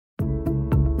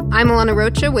I'm Alana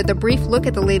Rocha with a brief look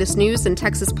at the latest news in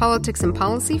Texas politics and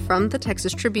policy from the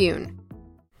Texas Tribune.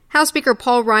 House Speaker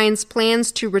Paul Ryan's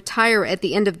plans to retire at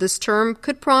the end of this term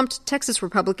could prompt Texas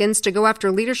Republicans to go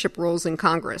after leadership roles in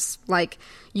Congress, like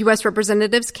U.S.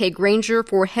 Representatives Kay Granger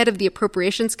for head of the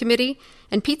Appropriations Committee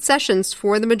and Pete Sessions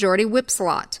for the Majority Whip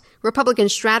slot. Republican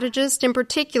strategists in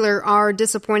particular are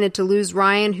disappointed to lose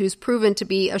Ryan, who's proven to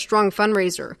be a strong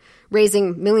fundraiser,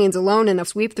 raising millions alone in a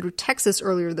sweep through Texas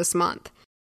earlier this month.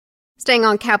 Staying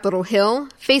on Capitol Hill,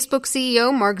 Facebook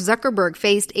CEO Mark Zuckerberg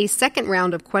faced a second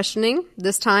round of questioning,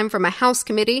 this time from a House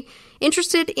committee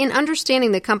interested in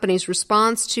understanding the company's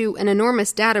response to an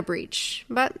enormous data breach.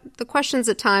 But the questions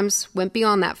at times went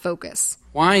beyond that focus.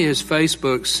 Why is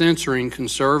Facebook censoring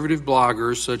conservative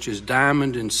bloggers such as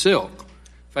Diamond and Silk?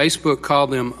 Facebook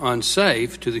called them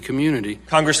unsafe to the community.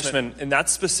 Congressman, in that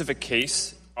specific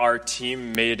case, our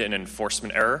team made an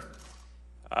enforcement error.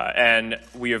 And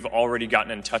we have already gotten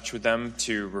in touch with them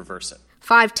to reverse it.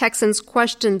 5 Texans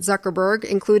questioned Zuckerberg,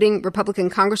 including Republican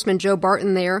Congressman Joe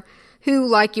Barton there, who,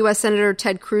 like U.S. Senator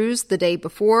Ted Cruz the day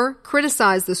before,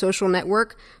 criticized the social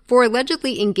network for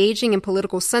allegedly engaging in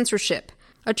political censorship,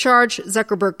 a charge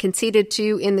Zuckerberg conceded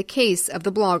to in the case of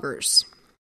the bloggers.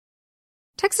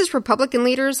 Texas Republican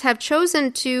leaders have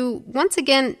chosen to, once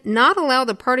again, not allow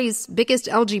the party's biggest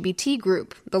LGBT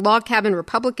group, the Log Cabin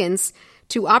Republicans,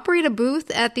 to operate a booth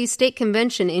at the state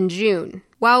convention in June.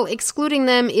 While excluding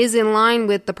them is in line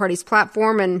with the party's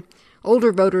platform and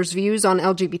older voters' views on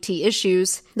LGBT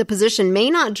issues, the position may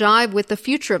not jive with the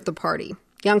future of the party,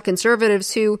 young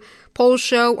conservatives who polls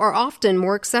show are often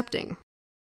more accepting.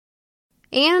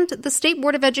 And the State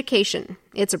Board of Education.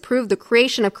 It's approved the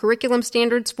creation of curriculum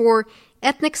standards for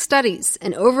ethnic studies,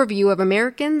 an overview of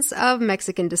Americans of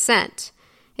Mexican descent.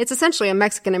 It's essentially a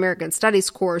Mexican-American studies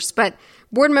course, but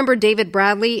board member David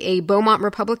Bradley, a Beaumont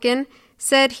Republican,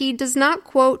 said he does not,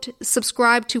 quote,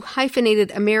 subscribe to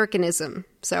hyphenated Americanism,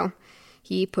 so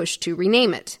he pushed to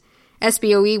rename it.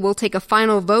 SBOE will take a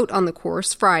final vote on the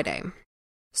course Friday.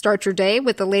 Start your day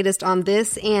with the latest on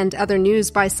this and other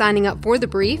news by signing up for The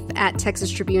Brief at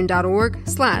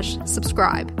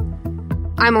texastribune.org/subscribe.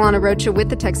 I'm Alana Rocha with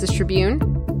the Texas Tribune.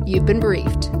 You've been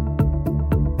briefed.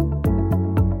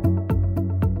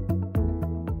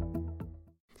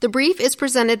 The Brief is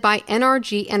presented by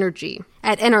NRG Energy.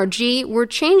 At NRG, we're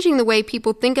changing the way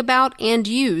people think about and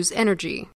use energy.